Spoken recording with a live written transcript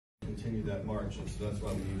continue that march. And so that's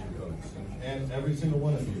why we need your votes. And every single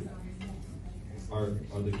one of you are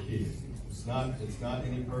the key. It's not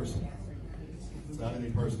any person. It's not any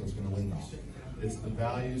person that's going to win this. It's the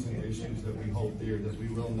values and issues that we hold dear that we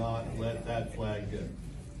will not let that flag get.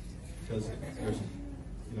 Because there's,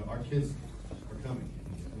 our kids are coming,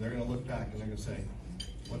 and they're going to look back and they're going to say,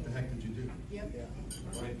 "What the heck did you do?" Yep.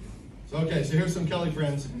 Right. So okay, so here's some Kelly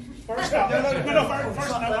friends. First off, I'm going to go first.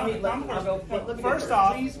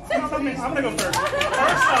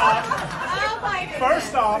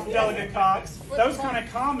 First off, Delegate Cox, those kind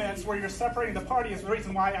of comments where you're separating the party is the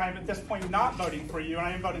reason why I'm at this point not voting for you, and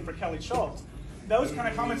I am voting for Kelly Schultz. Those kind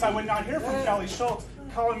of comments I would not hear from Kelly Schultz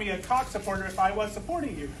calling me a Cox supporter if I was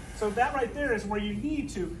supporting you. So that right there is where you need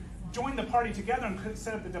to join the party together and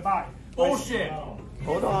set up the divide. Bullshit.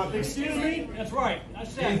 Hold on. Excuse me? That's right. I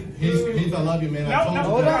said. He's I love you, man.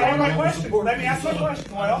 Hold on. I have my question. Let me ask my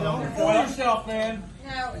question. Don't fool yourself, man.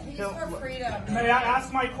 No, he's for freedom. May I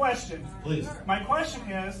ask my question? Please. My question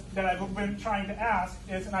is, that I've been trying to ask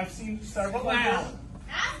is, and I've seen several of your...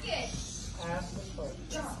 Ask it.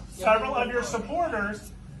 Several of your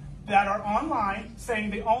supporters that are online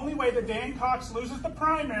saying the only way that Dan Cox loses the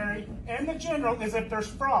primary and the general is if there's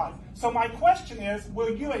fraud. So my question is,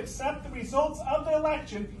 will you accept the results of the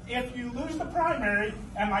election if you lose the primary?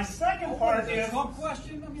 And my second part is... One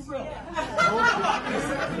question? I mean, really?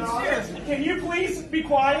 Can you please be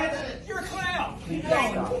quiet? You're a clown.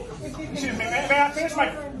 Excuse me, may I finish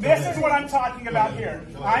this is what I'm talking about here.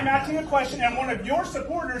 I'm asking a question and one of your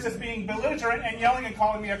supporters is being belligerent and yelling and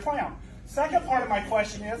calling me a clown. Second part of my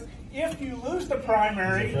question is, if you lose the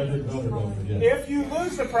primary,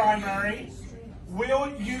 will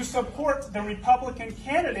you support the Republican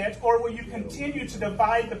candidate or will you continue to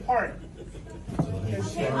divide the party?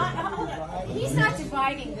 He's not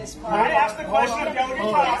dividing this party. I asked the question of Delegate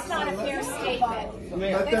Cox. That's not a fair statement.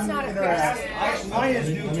 That's not a fair statement. Mine is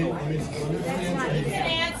neutral. You can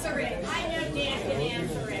answer it. I know Dan can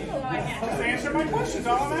answer it. Go ahead. Just answer my question,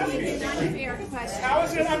 all I'm asking. It's not a fair question. How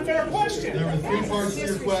is it an unfair question? There were three parts to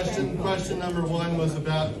your question. Question number one was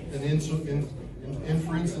about an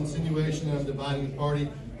inference, insinuation of dividing the party.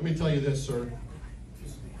 Let me tell you this, sir.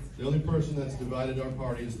 The only person that's divided our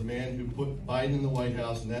party is the man who put Biden in the White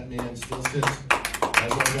House, and that man still sits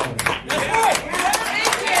as our governor.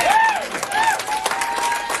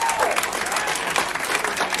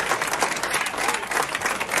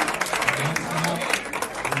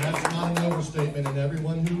 And that's not an overstatement, and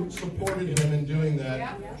everyone who supported him in doing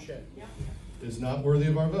that is not worthy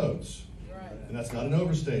of our votes. And that's not an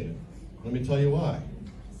overstatement. Let me tell you why.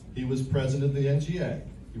 He was president of the NGA.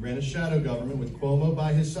 He ran a shadow government with Cuomo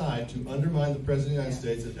by his side to undermine the President of the United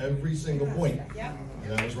States at every single point. And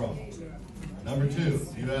that was wrong. Number two,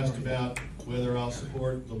 you asked about whether I'll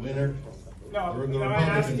support the winner or the I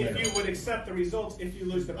asked Republican if winner. you would accept the results if you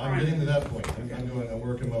lose the primary. I'm getting to that point. I'm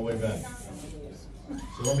working my way back.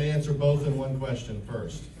 So let me answer both in one question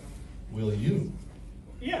first. Will you?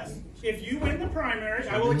 Yes. If you win the primary,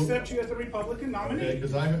 I will accept you as the Republican nominee. Okay,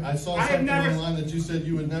 because I saw something online that you said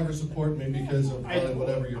you would never support me because of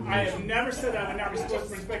whatever your I have never said that I would not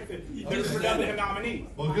respect the Republican nominee.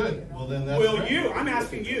 Well, good. Well, then that's Will you? I'm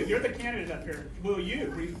asking you. You're the candidate up here. Will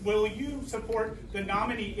you support the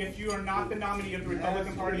nominee if you are not the nominee of the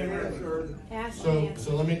Republican Party of America?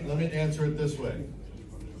 So let me answer it this way.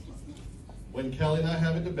 When Kelly and I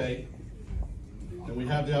have a debate, and we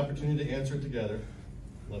have the opportunity to answer it together,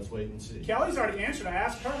 let's wait and see. Kelly's already answered. I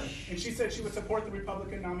asked her, and she said she would support the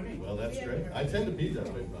Republican nominee. Well, that's great. I tend to be that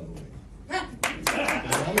way, by the way.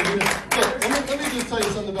 Let me just tell you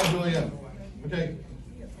something about who I am. Okay,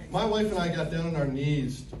 my wife and I got down on our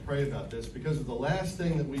knees to pray about this because of the last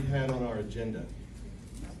thing that we had on our agenda.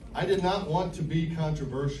 I did not want to be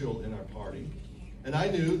controversial in our party, and I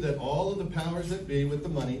knew that all of the powers that be with the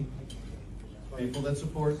money, people that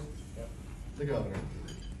support the governor,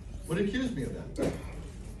 would accuse me of that.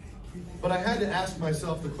 But I had to ask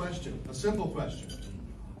myself the question, a simple question.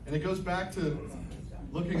 And it goes back to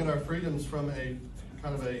looking at our freedoms from a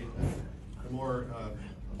kind of a more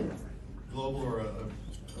global or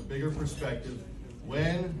a bigger perspective.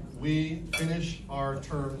 When we finish our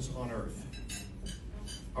terms on earth,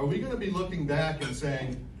 are we going to be looking back and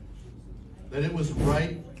saying that it was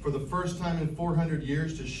right for the first time in 400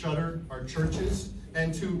 years to shutter our churches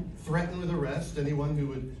and to threaten with arrest anyone who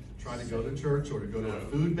would try to go to church or to go to a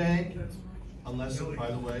food bank, unless, by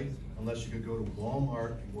the way, unless you could go to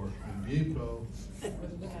Walmart or Home Depot.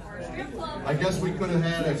 I guess we could have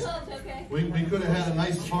had we could have had a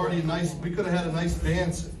nice party, we could have had a nice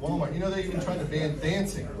dance at Walmart. You know, they even tried to ban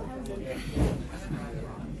dancing.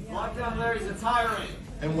 Lockdown Larry's a tyrant.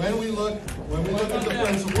 And when we look at the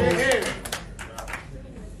principles,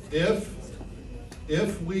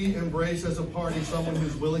 If we embrace as a party someone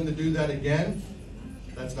who's willing to do that again,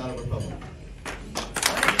 that's not a Republican.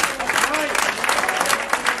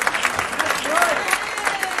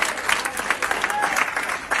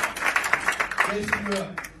 Jason, you're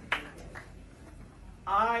up.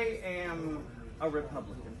 I am a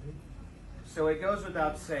Republican, so it goes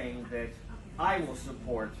without saying that I will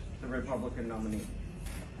support the Republican nominee.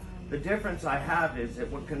 The difference I have is that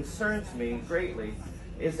what concerns me greatly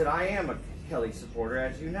is that I am a Kelly supporter,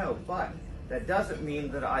 as you know, but that doesn't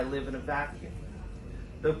mean that I live in a vacuum.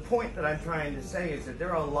 The point that I'm trying to say is that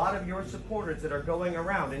there are a lot of your supporters that are going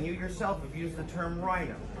around, and you yourself have used the term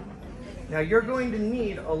rhino. Now, you're going to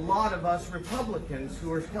need a lot of us Republicans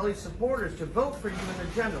who are Kelly supporters to vote for you in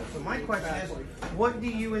the general. So my question is, what do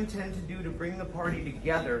you intend to do to bring the party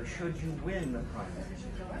together should you win the primary?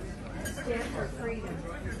 Stand for freedom.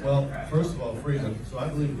 Well, first of all, freedom. So I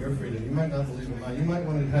believe in your freedom. You might not believe in mine. You might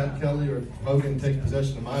want to have Kelly or Hogan take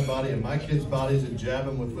possession of my body and my kids' bodies and jab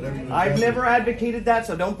them with whatever you I've never advocated that,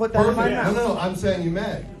 so don't put that in my mouth. No, I'm saying you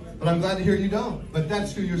may. But I'm glad to hear you don't. But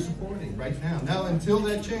that's who you're supporting right now. Now, until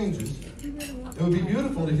that changes, it would be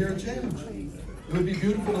beautiful to hear it change. It would be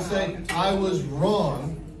beautiful to say, I was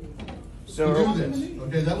wrong to do this.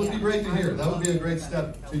 Okay, that would be great to hear. That would be a great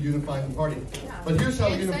step to unifying the party. But here's how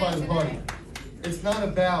we unify the party. It's not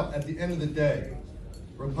about, at the end of the day,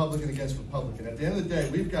 Republican against Republican. At the end of the day,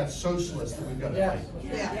 we've got socialists that we've got to fight.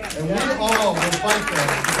 And we all will fight that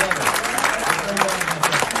together.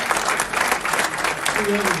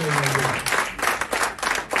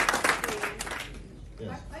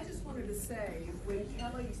 I just wanted to say, when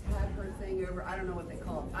Kelly's had her thing over, I don't know what they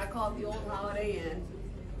call it, I call it the old Holiday Inn,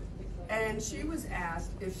 and she was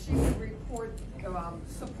asked if she would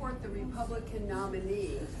support the Republican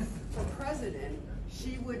nominee for president,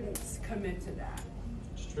 she wouldn't commit to that.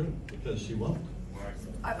 It's true, because she won't.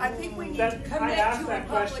 I think we need to commit I asked to that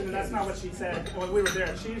question, and Republicans. that's not what she said. When we were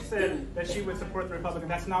there, she said that she would support the Republican.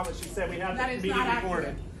 That's not what she said. We have That the is meeting not recorded.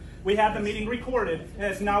 accurate. We have the meeting recorded, and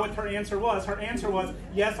that's not what her answer was. Her answer was,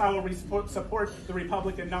 yes, I will support the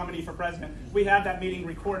Republican nominee for president. We have that meeting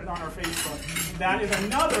recorded on our Facebook. That is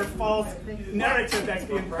another false narrative that's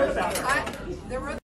being put about her. There were